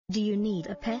Do you need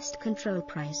a pest control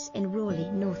price in Raleigh,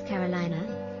 North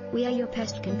Carolina? We are your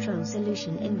pest control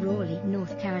solution in Raleigh,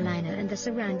 North Carolina and the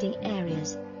surrounding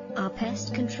areas. Our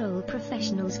pest control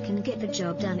professionals can get the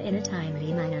job done in a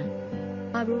timely manner.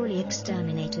 Our Raleigh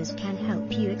exterminators can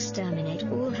help you exterminate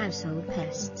all household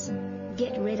pests.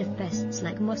 Get rid of pests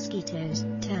like mosquitoes,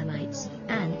 termites,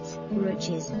 ants,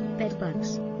 roaches,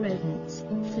 bedbugs, rodents,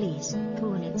 fleas,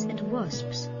 hornets and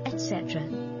wasps, etc.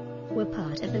 We're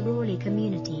part of the Raleigh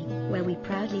community, where we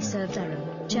proudly serve Durham,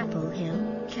 Chapel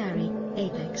Hill, Cary,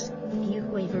 Apex, New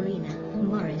Waverina,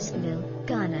 Morrisville,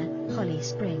 Garner, Holly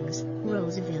Springs,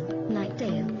 Rollsville,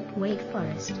 Knightdale, Wake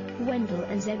Forest, Wendell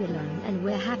and Zebulon, and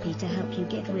we're happy to help you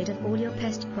get rid of all your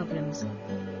pest problems.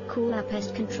 Call our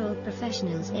pest control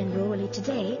professionals in Raleigh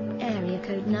today, area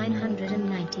code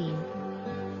 919.